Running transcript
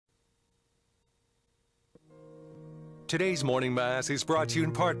Today's morning mass is brought to you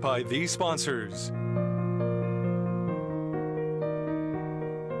in part by these sponsors.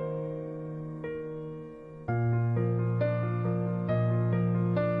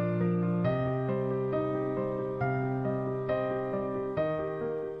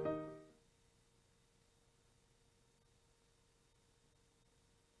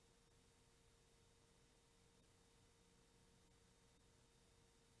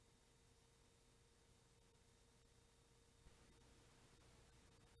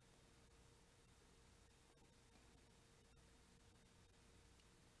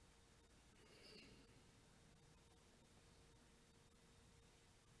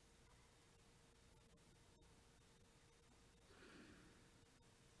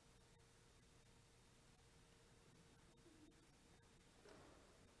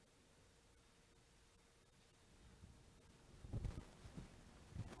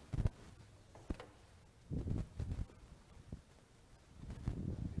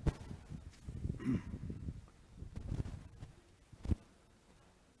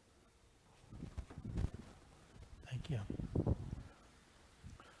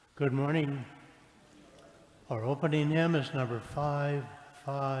 Good morning. Our opening hymn is number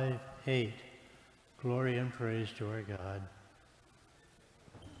 558, Glory and Praise to our God.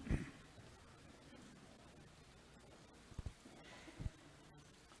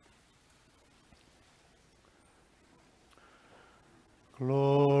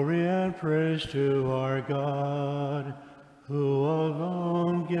 Glory and praise to our God, who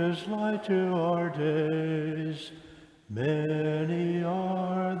alone gives light to our days. Many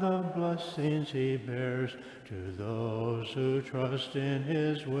are the blessings he bears to those who trust in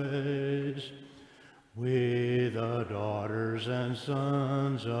his ways. We, the daughters and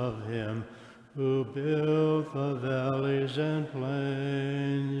sons of him who built the valleys and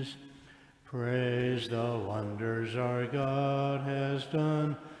plains, praise the wonders our God has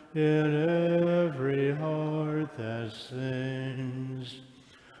done in every heart that sings.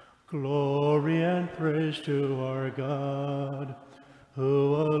 Glory and praise to our God,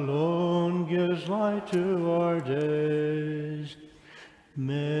 who alone gives light to our days.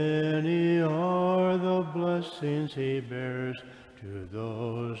 Many are the blessings he bears to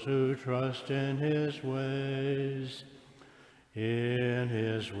those who trust in his ways. In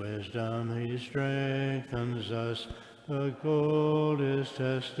his wisdom he strengthens us. The gold is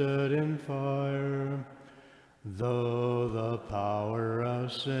tested in fire. Though the power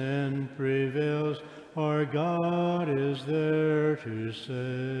of sin prevails, our God is there to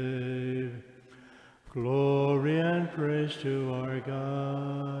save. Glory and praise to our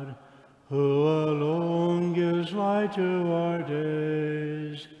God, who alone gives light to our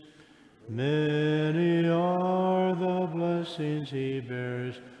days. Many are the blessings he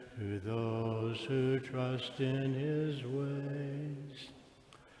bears to those who trust in his ways.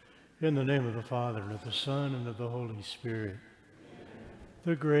 In the name of the Father, and of the Son, and of the Holy Spirit,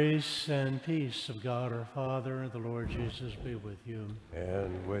 the grace and peace of God our Father and the Lord Jesus be with you.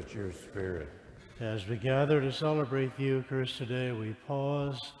 And with your spirit. As we gather to celebrate the Eucharist today, we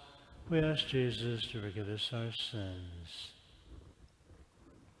pause. We ask Jesus to forgive us our sins.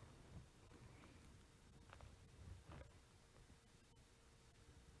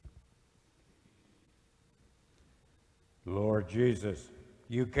 Lord Jesus,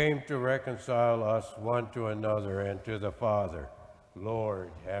 you came to reconcile us one to another and to the Father. Lord,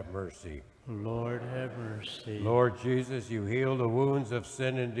 have mercy. Lord, have mercy. Lord Jesus, you heal the wounds of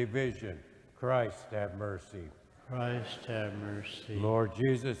sin and division. Christ, have mercy. Christ, have mercy. Lord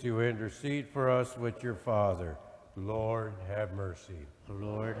Jesus, you intercede for us with your Father. Lord, have mercy.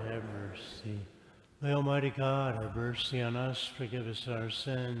 Lord, have mercy. May Almighty God have mercy on us, forgive us our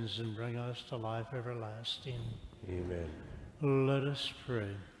sins, and bring us to life everlasting. Amen. Let us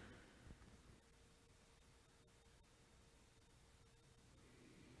pray.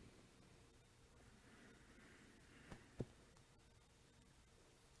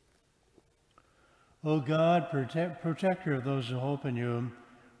 O God, protector of those who hope in you,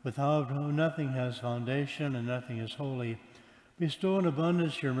 without whom nothing has foundation and nothing is holy, bestow in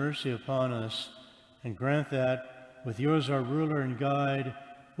abundance your mercy upon us, and grant that, with yours our ruler and guide,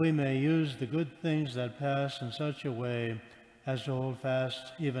 we may use the good things that pass in such a way as to hold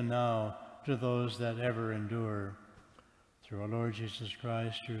fast even now to those that ever endure. Through our Lord Jesus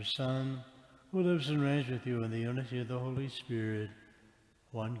Christ, your Son, who lives and reigns with you in the unity of the Holy Spirit,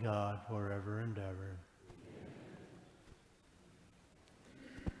 one God, forever and ever.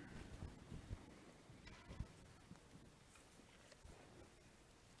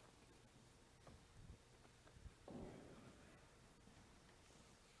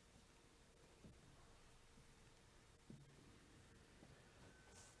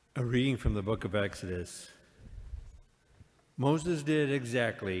 A reading from the book of Exodus. Moses did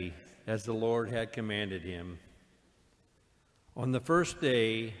exactly as the Lord had commanded him. On the first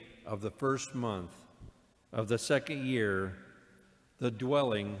day of the first month of the second year, the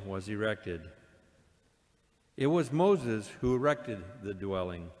dwelling was erected. It was Moses who erected the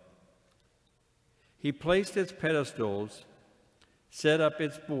dwelling. He placed its pedestals, set up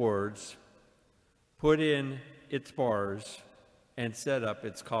its boards, put in its bars, and set up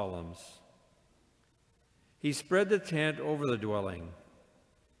its columns. He spread the tent over the dwelling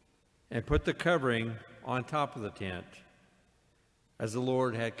and put the covering on top of the tent, as the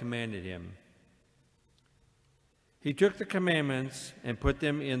Lord had commanded him. He took the commandments and put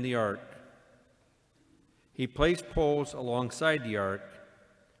them in the ark. He placed poles alongside the ark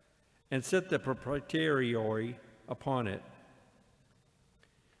and set the propitiatory upon it.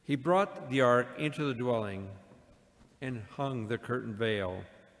 He brought the ark into the dwelling and hung the curtain veil,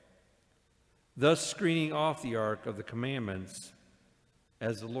 thus screening off the ark of the commandments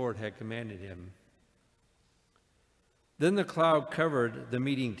as the Lord had commanded him. Then the cloud covered the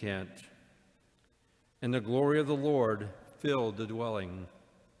meeting tent, and the glory of the Lord filled the dwelling.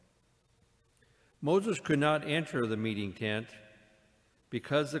 Moses could not enter the meeting tent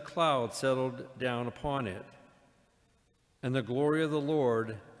because the cloud settled down upon it, and the glory of the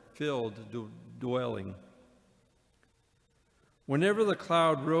Lord filled the dwelling. Whenever the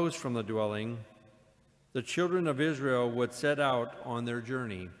cloud rose from the dwelling, the children of Israel would set out on their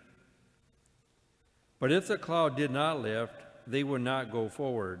journey. But if the cloud did not lift, they would not go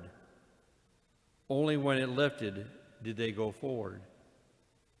forward. Only when it lifted did they go forward.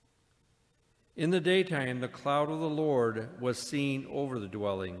 In the daytime, the cloud of the Lord was seen over the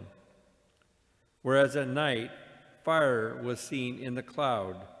dwelling, whereas at night, fire was seen in the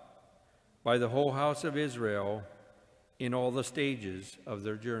cloud by the whole house of Israel in all the stages of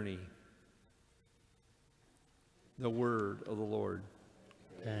their journey. The word of the Lord.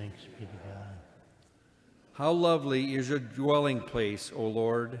 Thanks be to God. How lovely is your dwelling place, O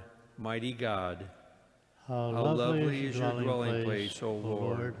Lord, mighty God. How lovely is your dwelling place, O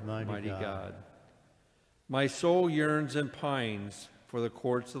Lord, mighty God. My soul yearns and pines for the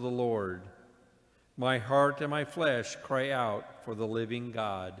courts of the Lord. My heart and my flesh cry out for the living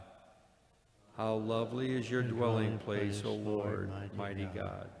God. How lovely is your dwelling place, O Lord, mighty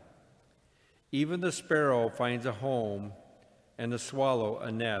God. Even the sparrow finds a home, and the swallow a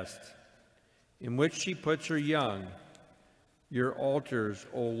nest, in which she puts her young. Your altars,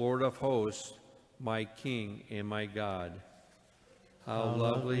 O Lord of hosts, my King and my God. How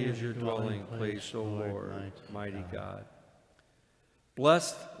lovely is your dwelling place, O Lord, mighty God.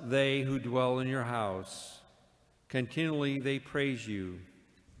 Blessed they who dwell in your house. Continually they praise you.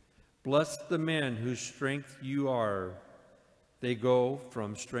 Blessed the men whose strength you are. They go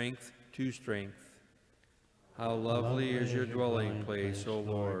from strength to strength. How lovely is your dwelling place, O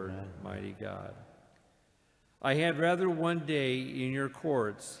Lord, mighty God. I had rather one day in your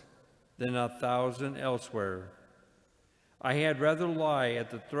courts than 1,000 elsewhere. I had rather lie at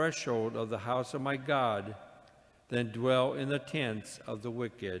the threshold of the house of my God than dwell in the tents of the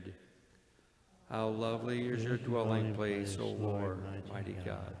wicked. How lovely is your dwelling place, O Lord, mighty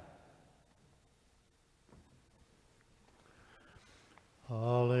God.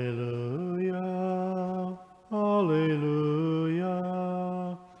 Hallelujah, hallelujah,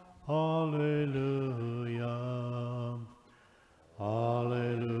 hallelujah,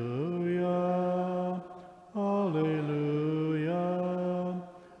 hallelujah, hallelujah,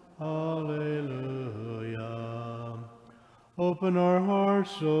 hallelujah. Open our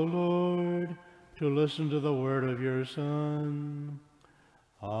hearts, O Lord, to listen to the word of your Son.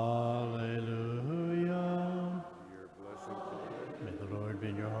 Hallelujah. May the Lord be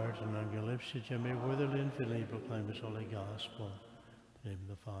in your hearts and on your lips, that you may worthily and fittingly proclaim his holy gospel. In the name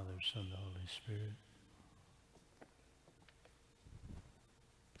of the Father, Son, and the Holy Spirit.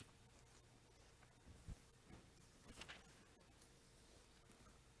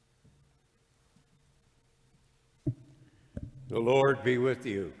 The Lord be with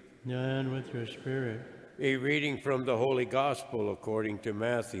you. And with your spirit. A reading from the Holy Gospel according to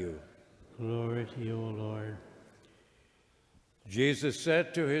Matthew. Glory to you, O Lord. Jesus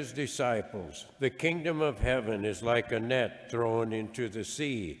said to his disciples, "The kingdom of heaven is like a net thrown into the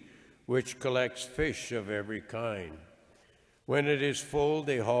sea, which collects fish of every kind. When it is full,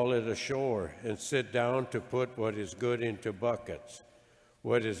 they haul it ashore and sit down to put what is good into buckets.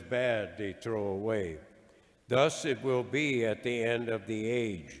 What is bad, they throw away. Thus it will be at the end of the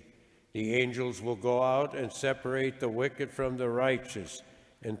age. The angels will go out and separate the wicked from the righteous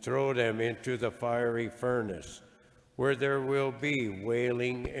and throw them into the fiery furnace. where there will be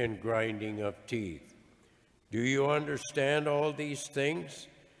wailing and grinding of teeth. Do you understand all these things?"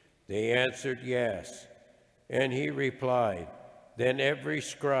 They answered, "Yes." And he replied, "Then every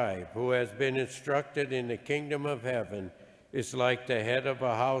scribe who has been instructed in the kingdom of heaven is like the head of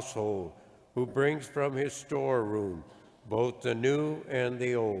a household, who brings from his storeroom both the new and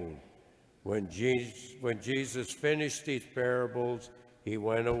the old." When Jesus finished these parables, he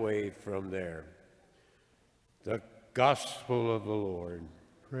went away from there. The Gospel of the Lord.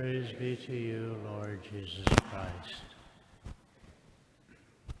 Praise be to you, Lord Jesus Christ.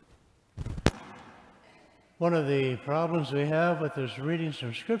 One of the problems we have with those readings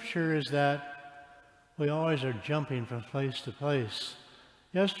from Scripture is that we always are jumping from place to place.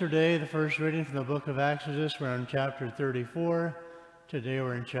 Yesterday, the first reading from the book of Exodus, we're in chapter 34. Today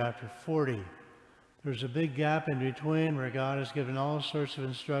we're in chapter 40. There's a big gap in between where God has given all sorts of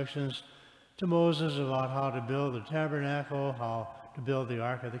instructions to Moses about how to build the tabernacle, how to build the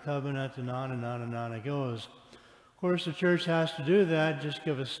Ark of the Covenant, and on and on and on it goes. Of course, the church has to do that, just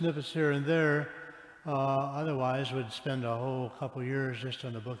give us snippets here and there. Otherwise, we'd spend a whole couple years just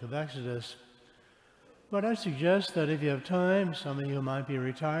on the book of Exodus. But I suggest that if you have time, some of you might be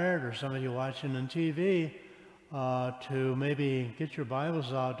retired or some of you watching on TV, to maybe get your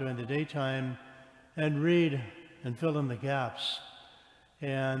Bibles out during the daytime and read and fill in the gaps.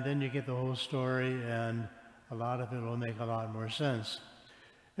 And then you get the whole story, and a lot of it will make a lot more sense.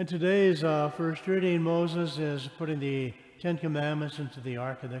 In today's first reading, Moses is putting the Ten Commandments into the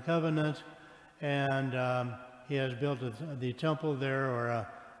Ark of the Covenant, and he has built the temple there, or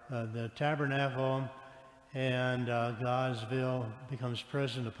the tabernacle, and God's will becomes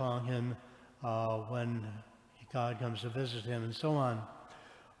present upon him when God comes to visit him, and so on.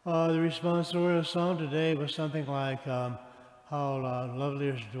 The responsorial psalm today was something like, "How lovely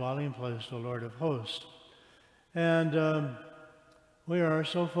is the dwelling place, the Lord of hosts." And we are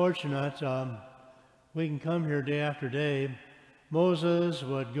so fortunate we can come here day after day. Moses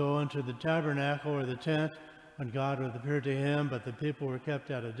would go into the tabernacle or the tent when God would appear to him, but the people were kept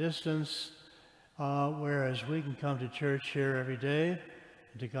at a distance, whereas we can come to church here every day,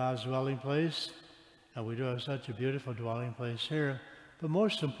 to God's dwelling place. And we do have such a beautiful dwelling place here. But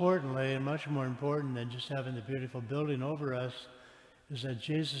most importantly, and much more important than just having the beautiful building over us, is that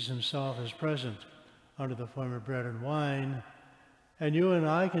Jesus himself is present under the form of bread and wine. And you and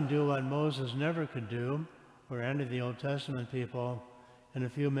I can do what Moses never could do, or any of the Old Testament people. In a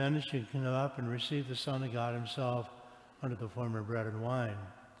few minutes, you can come up and receive the Son of God himself under the form of bread and wine.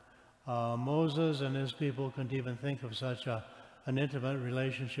 Moses and his people couldn't even think of such an intimate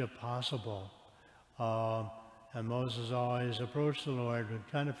relationship possible. And Moses always approached the Lord with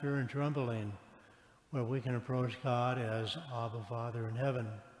kind of fear and trembling, where we can approach God as Abba, Father in heaven.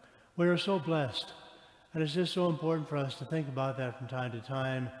 We are so blessed, and it's just so important for us to think about that from time to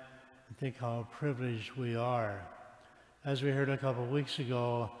time and think how privileged we are. As we heard a couple of weeks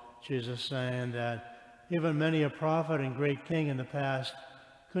ago, Jesus saying that even many a prophet and great king in the past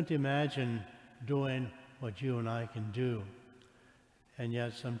couldn't imagine doing what you and I can do. And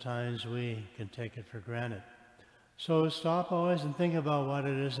yet sometimes we can take it for granted. So stop always and think about what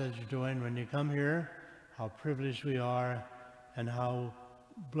it is that you're doing when you come here, how privileged we are, and how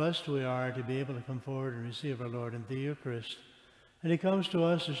blessed we are to be able to come forward and receive our Lord in the Eucharist. And he comes to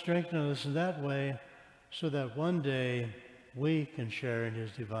us to strengthen us in that way, so that one day we can share in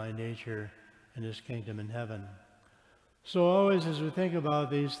his divine nature and his kingdom in heaven. So always as we think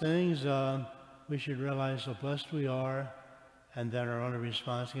about these things, we should realize how blessed we are, and then our only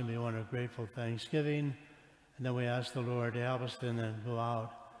response can be one of grateful thanksgiving. And then we ask the Lord to help us then and go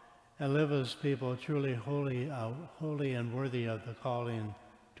out and live as people truly holy and worthy of the calling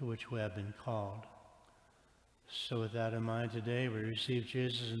to which we have been called. So with that in mind today, we receive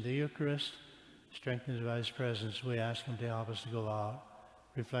Jesus in the Eucharist. Strengthened by his presence, we ask him to help us to go out,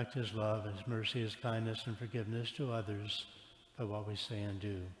 reflect his love, his mercy, his kindness, and forgiveness to others by what we say and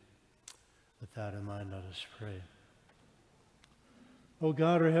do. With that in mind, let us pray. O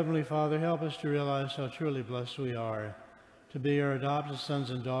God, our Heavenly Father, help us to realize how truly blessed we are to be your adopted sons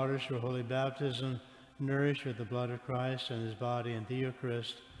and daughters through holy baptism, nourished with the blood of Christ and his body in the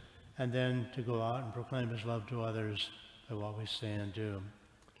Eucharist, and then to go out and proclaim his love to others by what we say and do.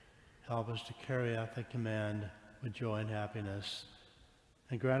 Help us to carry out the command with joy and happiness,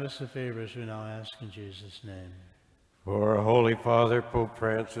 and grant us the favors we now ask in Jesus' name. For our Holy Father, Pope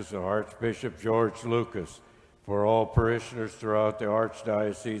Francis, and Archbishop George Lucas, for all parishioners throughout the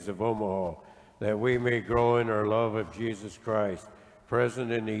Archdiocese of Omaha, that we may grow in our love of Jesus Christ,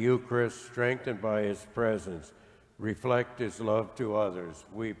 present in the Eucharist, strengthened by his presence, reflect his love to others,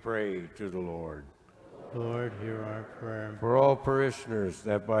 we pray to the Lord. Lord, hear our prayer. For all parishioners,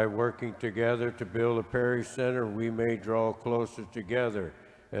 that by working together to build a parish center, we may draw closer together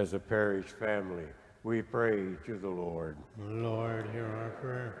as a parish family, we pray to the Lord. Lord, hear our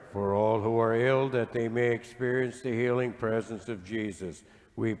prayer. For all who are ill, that they may experience the healing presence of Jesus,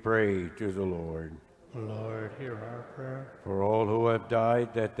 we pray to the Lord. Lord, hear our prayer. For all who have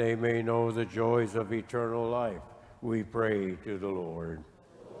died, that they may know the joys of eternal life, we pray to the Lord.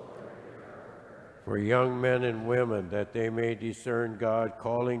 For young men and women, that they may discern God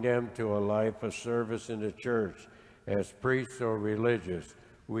calling them to a life of service in the church as priests or religious,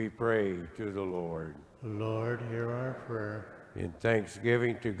 we pray to the Lord. Lord, hear our prayer. In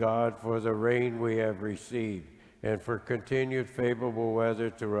thanksgiving to God for the rain we have received and for continued favorable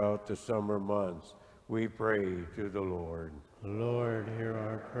weather throughout the summer months, we pray to the Lord. Lord, hear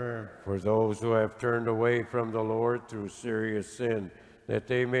our prayer. For those who have turned away from the Lord through serious sin, that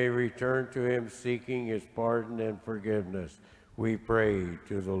they may return to him seeking his pardon and forgiveness, we pray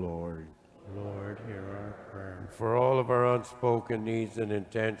to the Lord. Lord, hear our prayer. For all of our unspoken needs and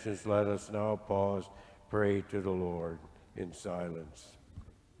intentions, let us now pause, pray to the Lord in silence.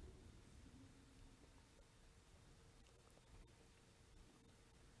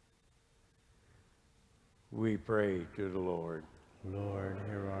 We pray to the Lord. Lord,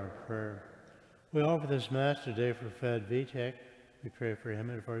 hear our prayer. We offer this Mass today for Fed Vitek. We pray for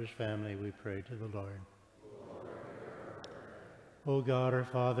him and for his family. We pray to the Lord. O God, our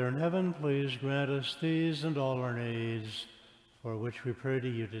Father in heaven, please grant us these and all our needs, for which we pray to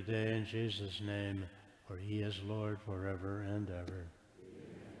you today in Jesus' name, for he is Lord forever and ever.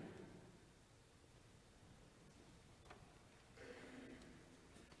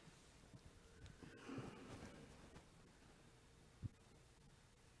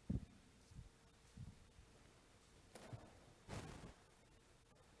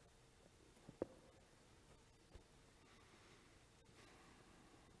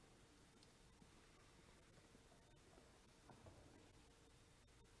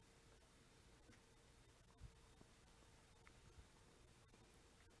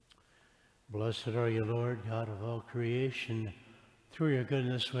 Blessed are you, Lord, God of all creation. Through your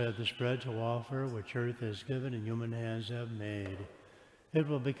goodness we have this bread to offer, which earth has given and human hands have made. It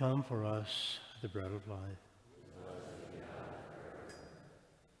will become for us the bread of life.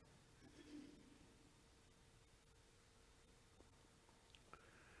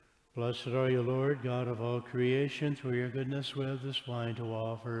 Blessed are you, Lord, God of all creation. Through your goodness we have this wine to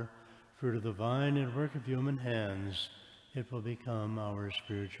offer, fruit of the vine and work of human hands. It will become our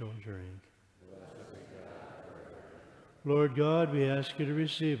spiritual drink. Lord God, we ask you to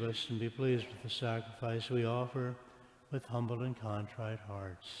receive us and be pleased with the sacrifice we offer with humble and contrite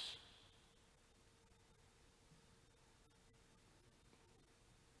hearts.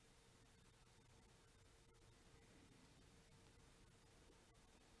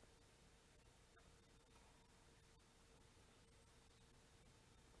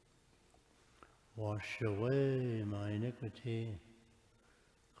 Wash away my iniquity,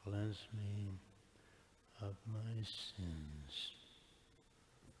 cleanse me of my sins.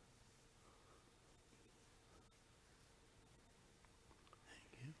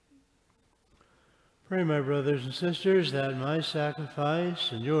 Thank you. Pray, my brothers and sisters, that my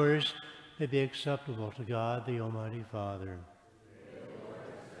sacrifice and yours may be acceptable to God, the Almighty Father.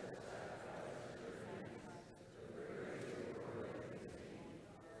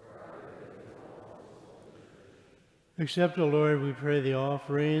 Accept, O Lord, we pray, the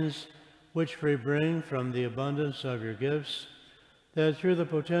offerings which we bring from the abundance of your gifts, that through the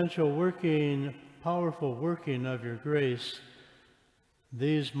powerful working of your grace,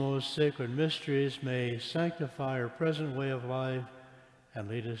 these most sacred mysteries may sanctify our present way of life and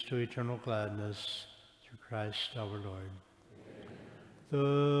lead us to eternal gladness through Christ our Lord. Amen. The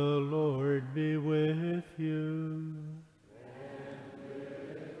Lord be with you.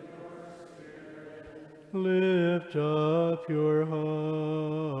 Lift up your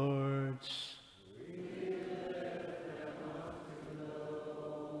hearts. We lift them up to the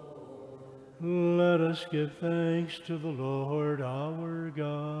Lord. Let us give thanks to the Lord our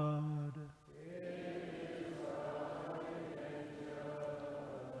God.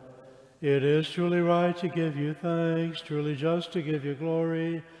 It is truly right to give you thanks, truly just to give you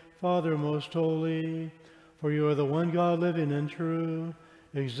glory, Father most holy, for you are the one God living and true,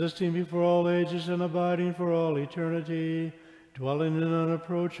 existing before all ages and abiding for all eternity, dwelling in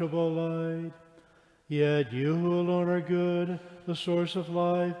unapproachable light. Yet you who alone are good, the source of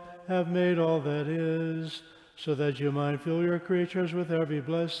life, have made all that is, so that you might fill your creatures with every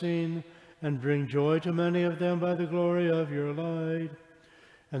blessing and bring joy to many of them by the glory of your light.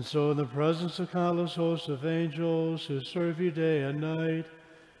 And so in the presence of countless hosts of angels who serve you day and night,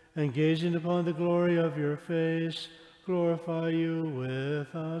 and gazing upon the glory of your face, glorify you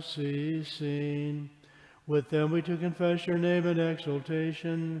without ceasing. With them we do confess your name in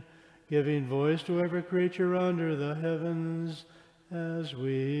exaltation, giving voice to every creature under the heavens, as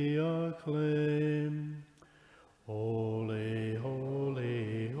we acclaim. Holy,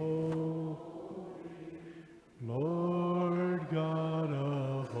 holy, holy, Lord God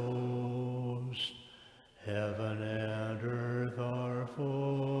of hosts, heaven and earth are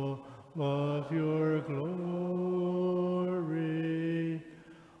full of your glory.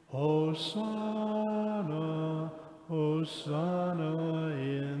 Hosanna, Hosanna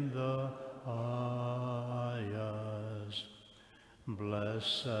in the highest.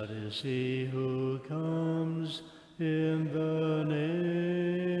 Blessed is he who comes in the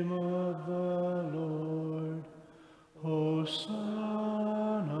name of the Lord.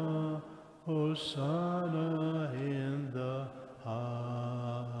 Hosanna, Hosanna in the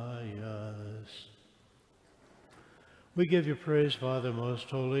highest. We give you praise, Father most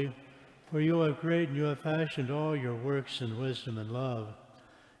holy, for you are great and you have fashioned all your works in wisdom and love.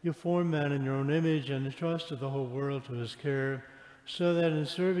 You formed man in your own image and entrusted the whole world to his care, so that in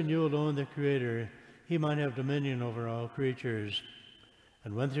serving you alone, the Creator, he might have dominion over all creatures.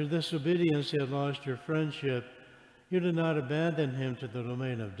 And when through this obedience he had lost your friendship, you did not abandon him to the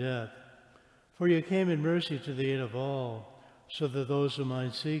domain of death. For you came in mercy to the aid of all, so that those who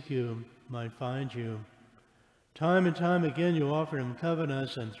might seek you might find you. Time and time again you offered him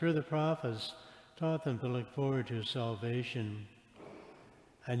covenants, and through the prophets taught them to look forward to salvation.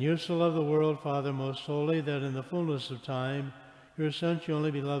 And you so loved the world, Father most holy, that in the fullness of time you sent your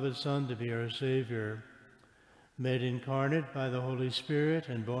only beloved Son to be our Savior. Made incarnate by the Holy Spirit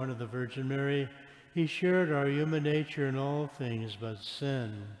and born of the Virgin Mary, he shared our human nature in all things but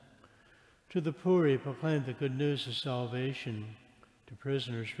sin. To the poor he proclaimed the good news of salvation, to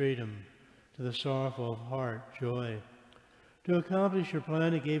prisoners freedom, to the sorrowful of heart joy. To accomplish your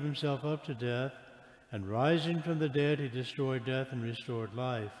plan he gave himself up to death, and rising from the dead he destroyed death and restored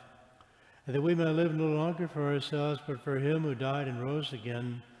life. And that we may live no longer for ourselves, but for him who died and rose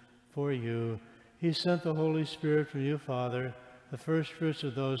again for you, he sent the Holy Spirit from you, Father, the first fruits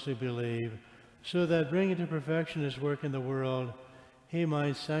of those who believe, so that bringing to perfection his work in the world, he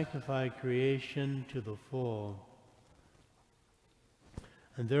might sanctify creation to the full.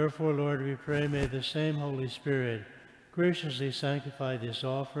 And therefore, Lord, we pray, may the same Holy Spirit graciously sanctify these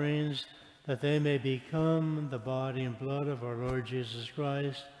offerings, that they may become the body and blood of our Lord Jesus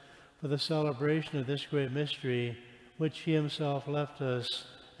Christ, for the celebration of this great mystery, which he himself left us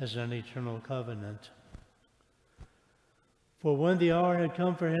as an eternal covenant. For when the hour had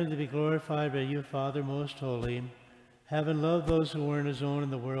come for him to be glorified by you, Father most holy, having loved those who were his own in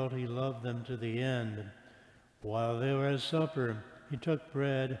the world, he loved them to the end. While they were at supper, he took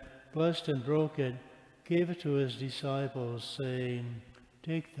bread, blessed and broke it, gave it to his disciples, saying,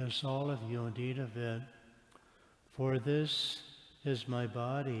 "Take this, all of you, and eat of it, for this is my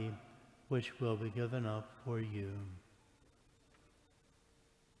body, which will be given up for you."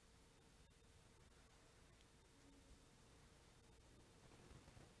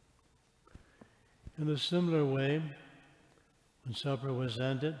 In a similar way, when supper was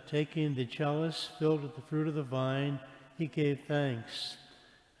ended, taking the chalice filled with the fruit of the vine, he gave thanks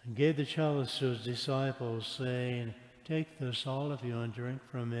and gave the chalice to his disciples, saying, "Take this, all of you, and drink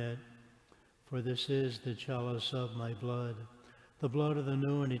from it, for this is the chalice of my blood, the blood of the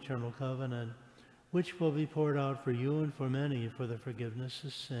new and eternal covenant, which will be poured out for you and for many for the forgiveness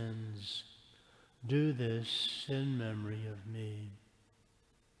of sins. Do this in memory of me."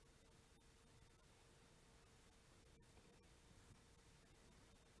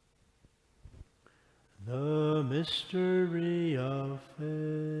 The mystery of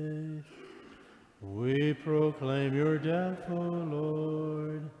faith. We proclaim your death, O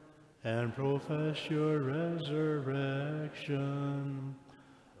Lord, and profess your resurrection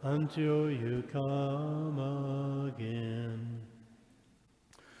until you come again.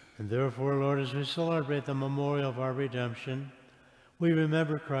 And therefore, Lord, as we celebrate the memorial of our redemption, we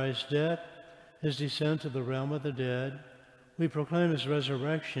remember Christ's death, his descent to the realm of the dead. We proclaim his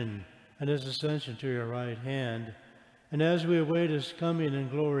resurrection and his ascension to your right hand. And as we await his coming in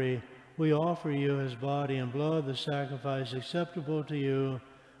glory, we offer you his body and blood, the sacrifice acceptable to you,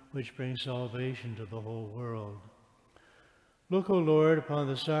 which brings salvation to the whole world. Look, O Lord, upon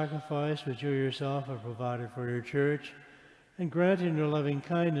the sacrifice which you yourself have provided for your church, and grant in your loving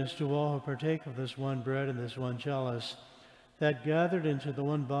kindness to all who partake of this one bread and this one chalice, that gathered into the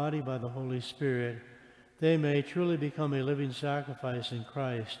one body by the Holy Spirit, they may truly become a living sacrifice in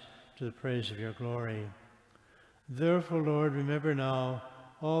Christ to the praise of your glory. Therefore, Lord, remember now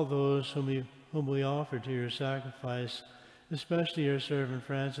all those whom we offer to your sacrifice, especially your servant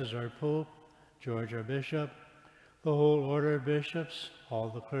Francis, our Pope, George, our Bishop, the whole order of bishops, all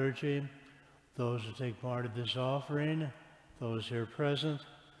the clergy, those who take part of this offering, those here present,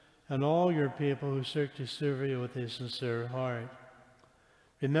 and all your people who seek to serve you with a sincere heart.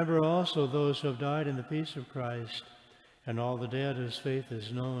 Remember also those who have died in the peace of Christ, and all the dead whose faith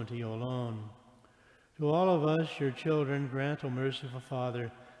is known to you alone. To all of us, your children, grant, O merciful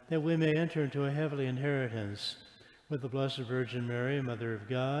Father, that we may enter into a heavenly inheritance with the Blessed Virgin Mary, Mother of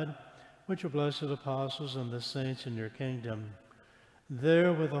God, with your blessed apostles and the saints in your kingdom.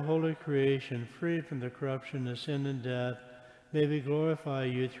 There, with the holy creation, freed from the corruption of sin and death, may we glorify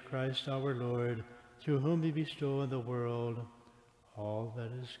you through Christ our Lord, through whom we bestow on the world all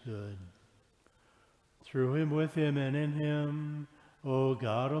that is good. Through him, with him, and in him, O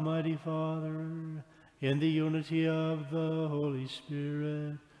God, Almighty Father, in the unity of the Holy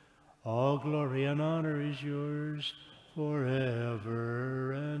Spirit, all glory and honor is yours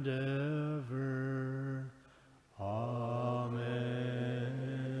forever and ever.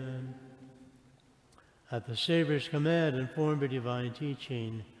 Amen. At the Savior's command, informed by divine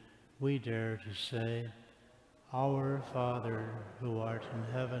teaching, we dare to say, Our Father, who art in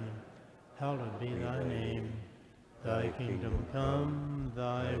heaven, hallowed be thy name. Thy kingdom come,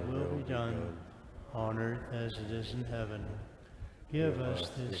 thy will be done, on earth as it is in heaven. Give us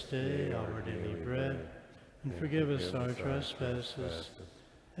this day our daily bread, and forgive us our trespasses,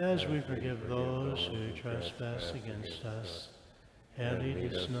 as we forgive those who trespass against us. And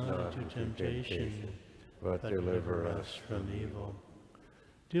lead us not into temptation, but deliver us from evil.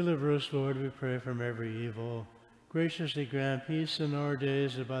 Deliver us, Lord, we pray, from every evil. Graciously grant peace in our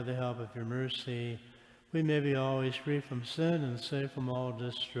days, that by the help of your mercy we may be always free from sin and safe from all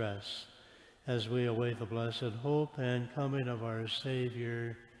distress, as we await the blessed hope and coming of our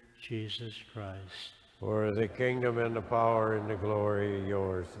Savior, Jesus Christ. For the kingdom and the power and the glory are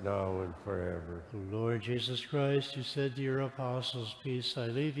yours, now and forever. Lord Jesus Christ, you said to your apostles, Peace I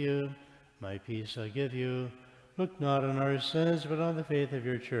leave you, my peace I give you. Look not on our sins, but on the faith of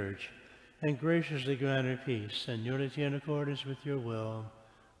your church, and graciously grant her peace and unity in accordance with your will,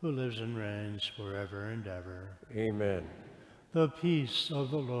 who lives and reigns forever and ever. Amen. The peace of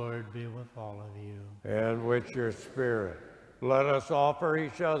the Lord be with all of you. And with your spirit. Let us offer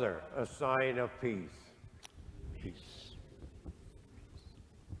each other a sign of peace. Peace.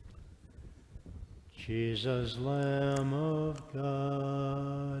 Jesus, Lamb of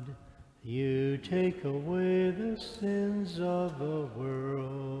God, you take away the sins of the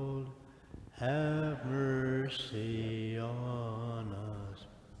world. Have mercy on us.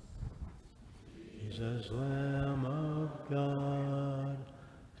 Jesus, Lamb of God,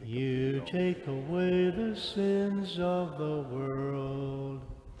 you take away the sins of the world.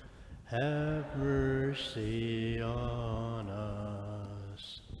 Have mercy on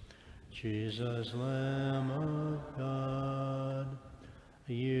us. Jesus, Lamb of God,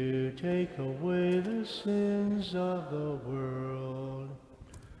 you take away the sins of the world.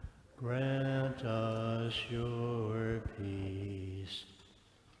 Grant us your peace.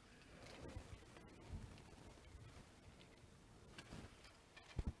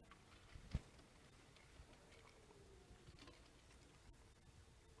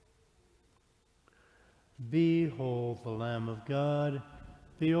 Behold the Lamb of God,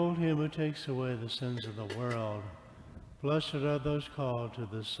 behold him who takes away the sins of the world. Blessed are those called to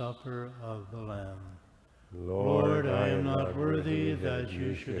the supper of the Lamb. Lord, I am not worthy that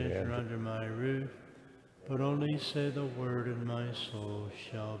you should enter under my roof, but only say the word and my soul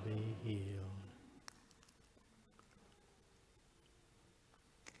shall be healed.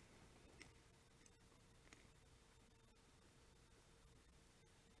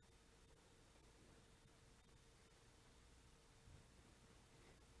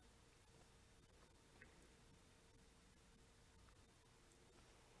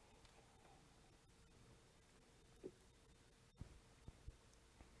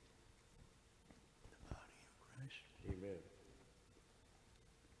 Amen.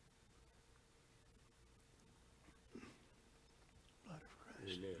 Blood of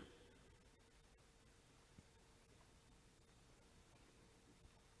Christ. Amen.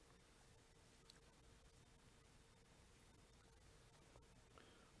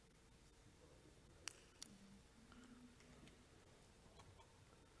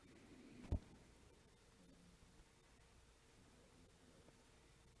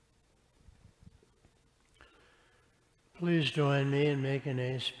 Please join me in making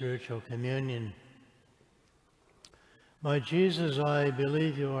a spiritual communion. My Jesus, I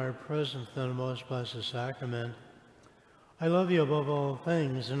believe you are present in the most blessed sacrament. I love you above all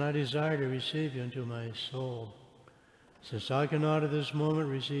things, and I desire to receive you into my soul. Since I cannot at this moment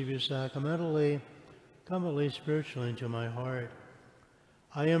receive you sacramentally, come at least spiritually into my heart.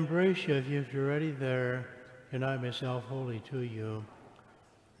 I embrace you if you're already there, unite myself wholly to you.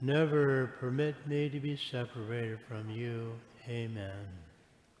 Never permit me to be separated from you. Amen.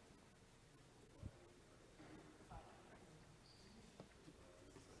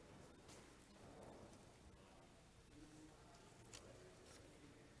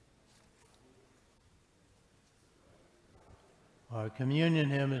 Our communion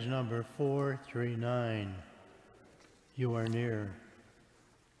hymn is number 439. You are near.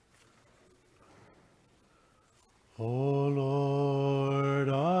 O Lord,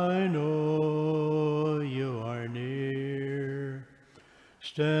 I know you are near,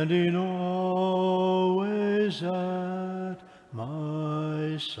 standing always at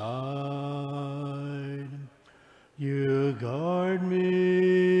my side. You guard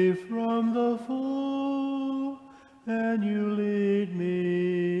me from the foe, and you lead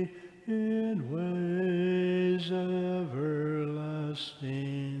me in ways everlasting.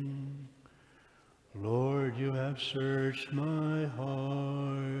 Lord, you have searched my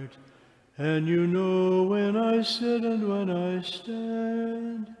heart, and you know when I sit and when I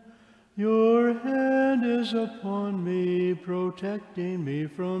stand. Your hand is upon me, protecting me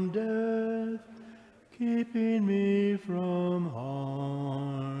from death, keeping me from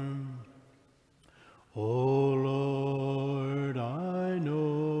harm. O Lord, I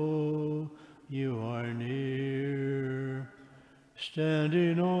know you are near,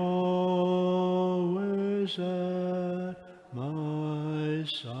 standing always at my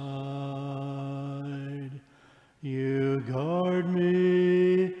side. You guard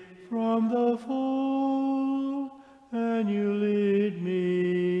me from the foe, and you lead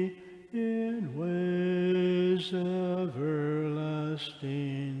me in ways everlasting.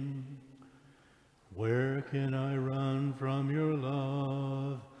 Where can I run from your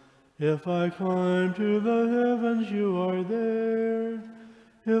love? If I climb to the heavens, you are there.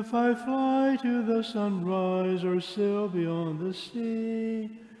 If I fly to the sunrise or sail beyond the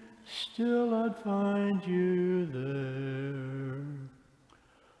sea, still I'd find you there.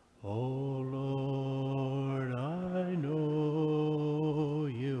 O Lord, I know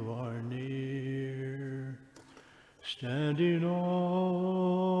you are near, standing always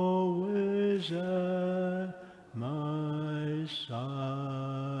at my side.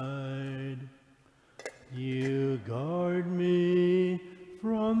 You guard me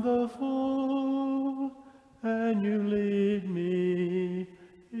from the foe, and you lead me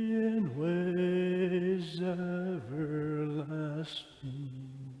in ways everlasting.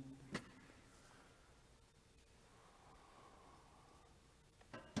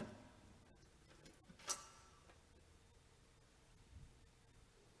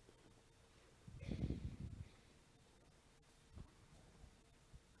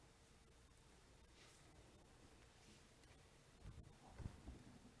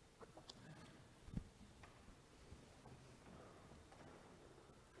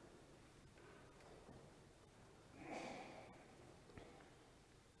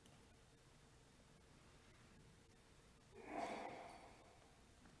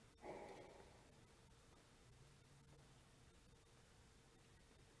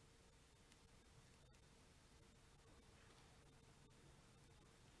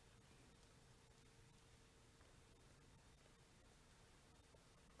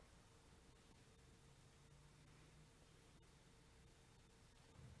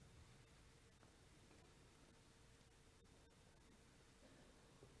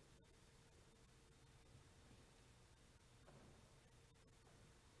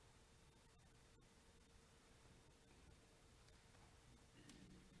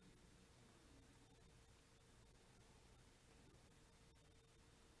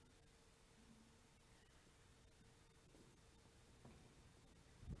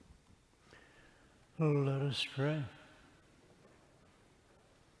 Let us pray.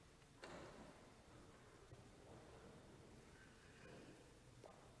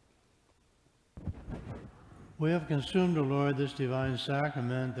 We have consumed, O Lord, this divine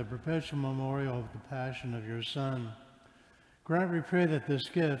sacrament, the perpetual memorial of the passion of your Son. Grant, we pray, that this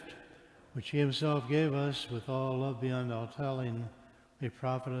gift, which he himself gave us with all love beyond all telling, may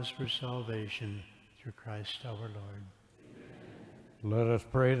profit us for salvation through Christ our Lord. Let us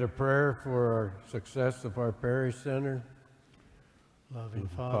pray the prayer for our success of our parish center. Loving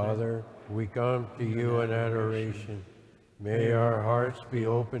Father, we come to you in adoration. May our hearts be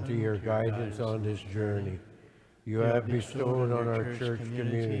open to your guidance on this journey. You have bestowed on our church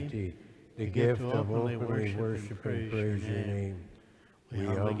community the gift of openly worship and praise your name. We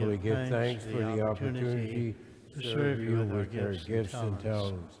humbly give thanks for the opportunity to serve you with our gifts and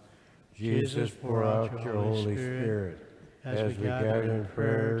talents. Jesus, pour out your Holy Spirit as we gather in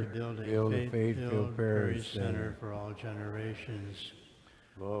prayer to build a faith-filled parish center for all generations.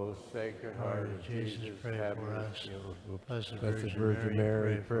 Most Sacred Heart of Jesus, pray for us. Blessed Virgin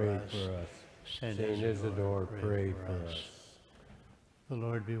Mary, pray for us. Saint Isidore, pray for us. The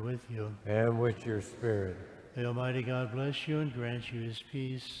Lord be with you. And with your spirit. May Almighty God bless you and grant you his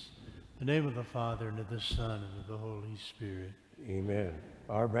peace. In the name of the Father, and of the Son, and of the Holy Spirit. Amen.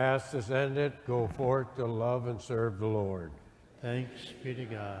 Our Mass is ended. Go forth to love and serve the Lord. Thanks be to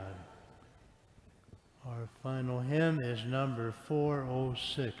God. Our final hymn is number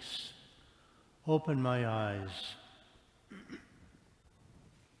 406. Open my eyes.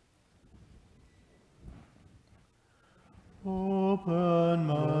 Open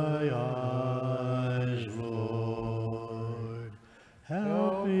my eyes, Lord.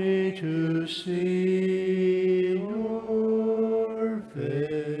 Help me to see your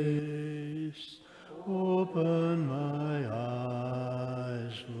face. Open my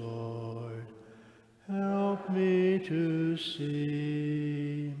eyes, Lord. Help me to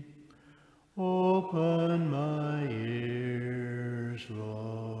see. Open my ears,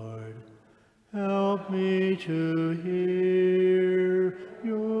 Lord. Help me to hear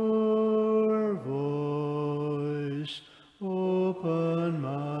your voice. Open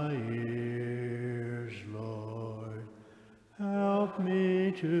my ears, Lord. Help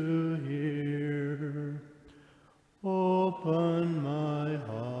me to hear. Open my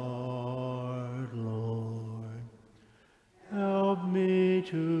heart, Lord. Help me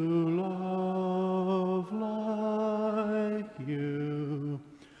to love like you.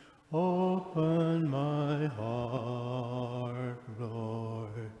 Open my heart,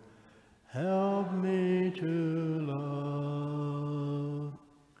 Lord. Help me to love.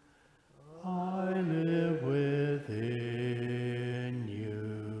 I live within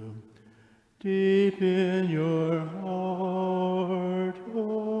you, deep in your heart,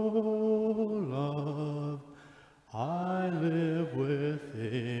 oh love. I live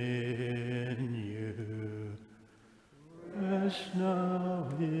within you. Rest now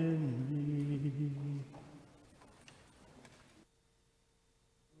in me.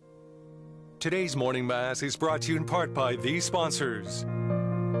 Today's morning Mass is brought to you in part by these sponsors.